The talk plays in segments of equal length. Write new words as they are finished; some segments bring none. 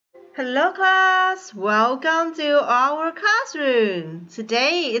Hello class, welcome to our classroom.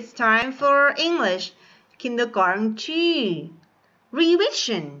 Today it's time for English Kindergarten 2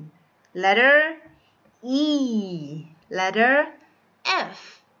 revision. Letter E, letter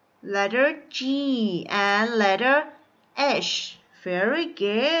F, letter G, and letter H. Very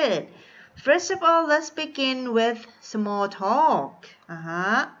good. First of all, let's begin with small talk.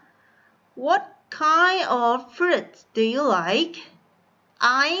 What kind of fruit do you like?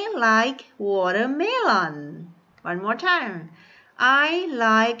 I like watermelon. One more time. I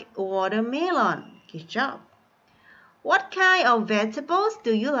like watermelon. Good job. What kind of vegetables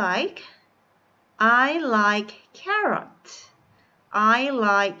do you like? I like carrot. I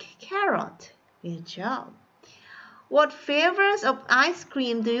like carrot. Good job. What flavors of ice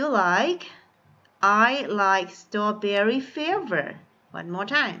cream do you like? I like strawberry flavor. One more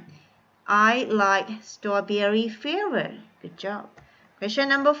time. I like strawberry flavor. Good job. Question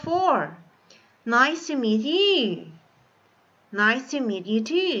number 4. Nice to meet you. Nice to meet you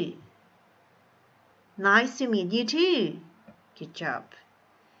too. Nice to meet you too. Good job.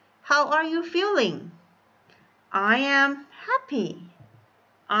 How are you feeling? I am happy.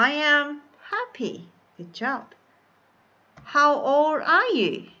 I am happy. Good job. How old are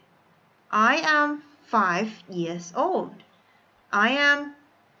you? I am 5 years old. I am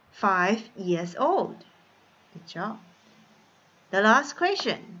 5 years old. Good job. The last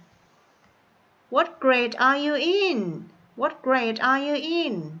question. What grade are you in? What grade are you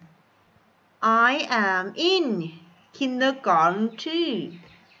in? I am in kindergarten 2.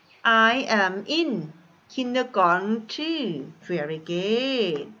 I am in kindergarten 2. Very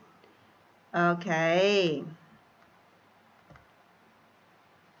good. Okay.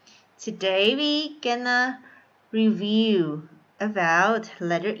 Today we gonna review about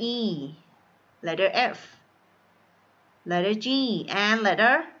letter E, letter F, letter G, and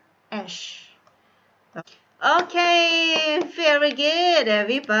letter H. Okay, very good,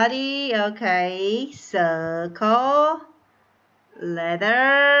 everybody. Okay, circle,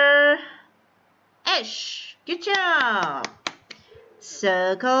 letter H. Good job.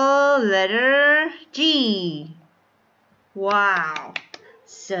 Circle, letter G. Wow.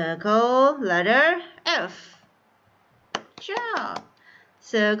 Circle, letter F. Good job.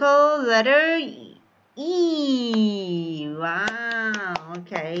 Circle, letter E. Wow.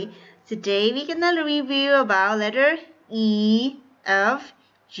 Okay. Today we're gonna review about letter E, F,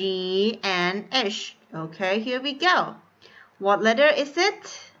 G, and H. Okay, here we go. What letter is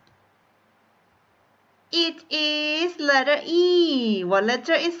it? It is letter E. What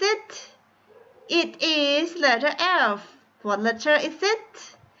letter is it? It is letter F. What letter is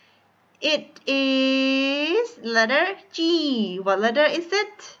it? It is letter G. What letter is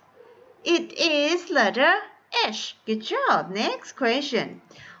it? It is letter H. Good job. Next question.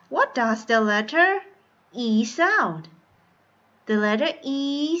 What does the letter E sound? The letter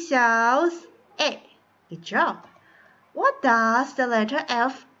E sounds A. Good job. What does the letter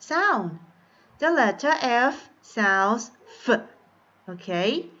F sound? The letter F sounds F.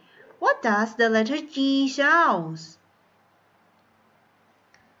 Okay. What does the letter G sounds?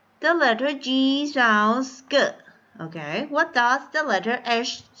 The letter G sounds G. Okay. What does the letter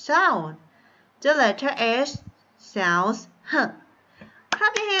H sound? The letter H sounds H.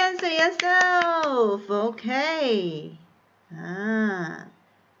 Clap your hands to yourself. Okay.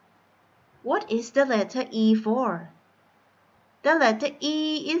 What is the letter E for? The letter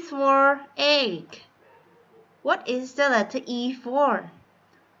E is for egg. What is the letter E for?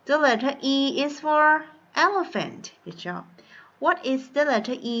 The letter E is for elephant. Good job. What is the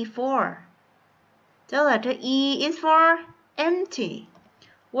letter E for? The letter E is for empty.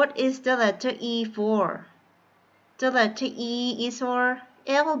 What is the letter E for? The letter E is for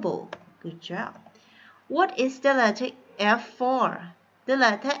elbow. Good job. What is the letter F for? The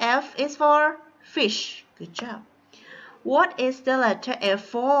letter F is for fish. Good job. What is the letter F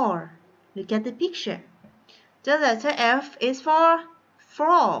for? Look at the picture. The letter F is for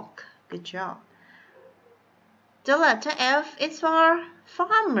frog. Good job. The letter F is for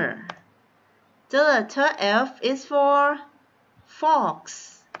farmer. The letter F is for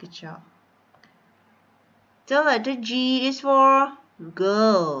fox. Good job. The letter G is for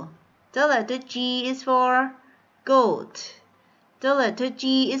girl. The letter G is for goat. The letter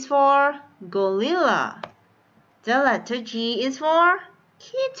G is for gorilla. The letter G is for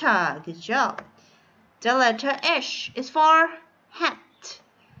cheetah. Good job. The letter H is for hat.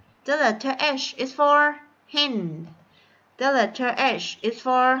 The letter H is for hen. The letter H is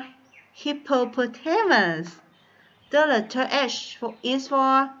for hippopotamus. The letter H is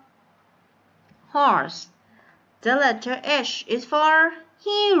for horse. The letter H is for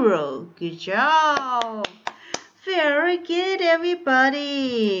hero. Good job. Very good,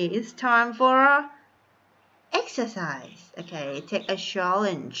 everybody. It's time for exercise. Okay, take a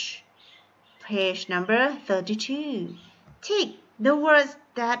challenge. Page number 32. Tick the words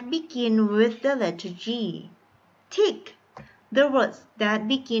that begin with the letter G. Tick the words that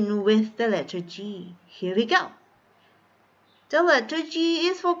begin with the letter G. Here we go. The letter G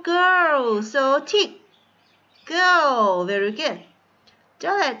is for girl, so tick. Girl, very good. The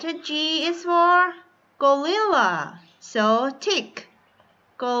letter G is for gorilla, so tick.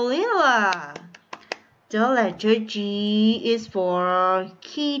 Gorilla. The letter G is for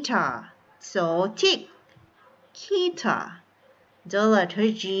guitar, so tick. Guitar. The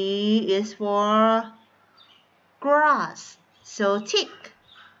letter G is for grass, so tick.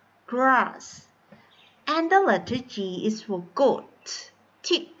 Grass. And the letter G is for goat.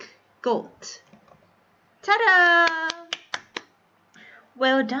 Tick. Goat. Ta-da!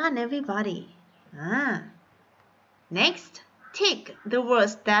 Well done, everybody. Next, tick the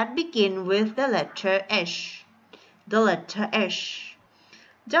words that begin with the letter H. The letter H.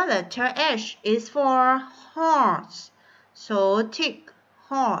 The letter H is for horse, so tick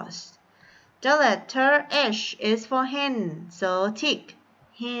horse. The letter H is for hen, so tick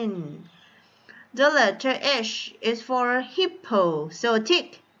hen. The letter H is for hippo, so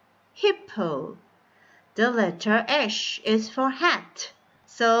tick hippo. The letter H is for hat,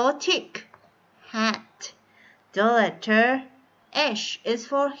 so tick hat. The letter H is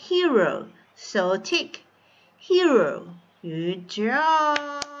for hero, so tick hero. Good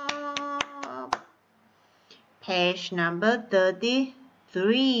job. Page number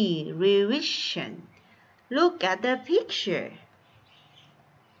 33. Revision. Look at the picture.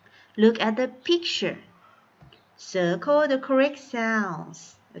 Look at the picture. Circle the correct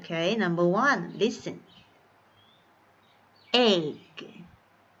sounds. Okay, number 1, listen. Egg.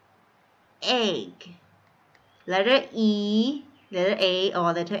 Egg. Letter E, letter A,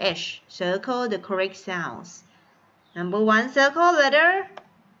 or letter H. Circle the correct sounds. Number 1, circle letter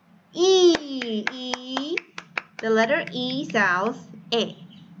E. E. The letter E sounds A.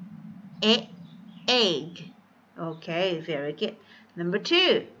 A. Egg. Okay, very good. Number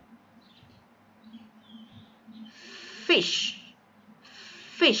 2. Fish.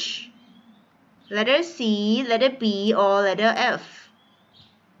 Fish. Letter C, letter B, or letter F.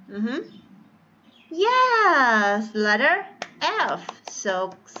 Yes, letter F.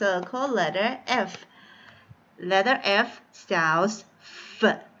 So circle letter F. Letter F sounds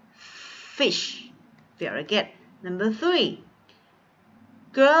F. Fish. Very good. Number 3.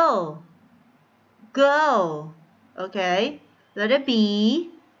 Girl. Girl. Okay. Letter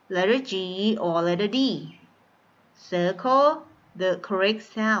B, letter G, or letter D. Circle the correct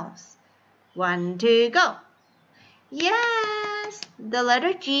sounds. 1, 2, go. Yes, the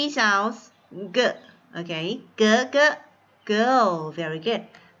letter G sounds G. Okay, G, G, girl. Very good.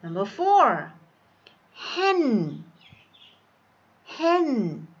 Number 4. Hen.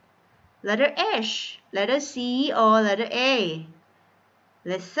 Hen. Letter H, letter C, or letter A.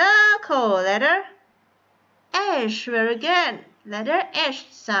 Let's circle letter H. Very good. Letter H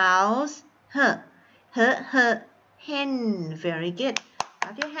sounds H. H, H. Hen. Very good.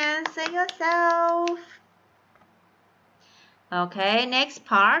 Clap your hands, say yourself. Okay, next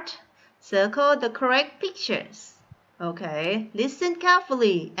part. Circle the correct pictures. Okay, listen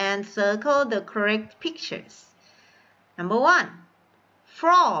carefully and circle the correct pictures. Number 1,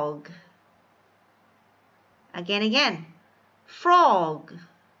 frog. Again. Frog.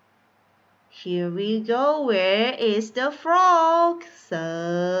 Here we go. Where is the frog?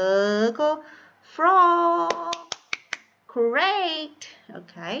 Circle frog. Correct.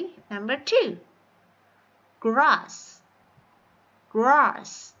 Okay, number 2. Grass.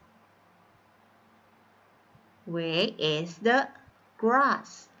 Grass. Where is the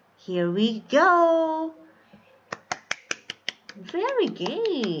grass? Here we go. Very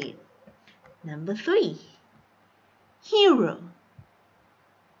good. Number 3. Hero.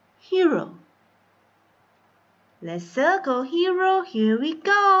 Hero. Let's circle hero. Here we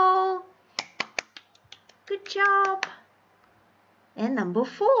go. Good job. And number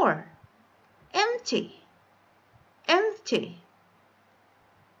 4. Empty. Empty.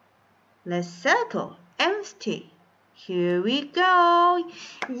 Let's circle empty. Here we go.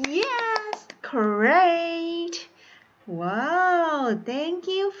 Yes, great. Wow, thank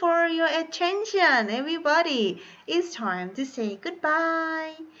you for your attention, everybody. It's time to say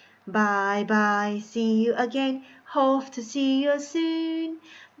goodbye. Bye-bye. See you again. Hope to see you soon.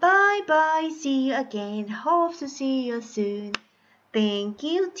 Bye-bye. See you again. Hope to see you soon. Thank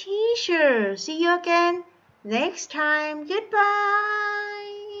you, teacher. See you again next time. Goodbye.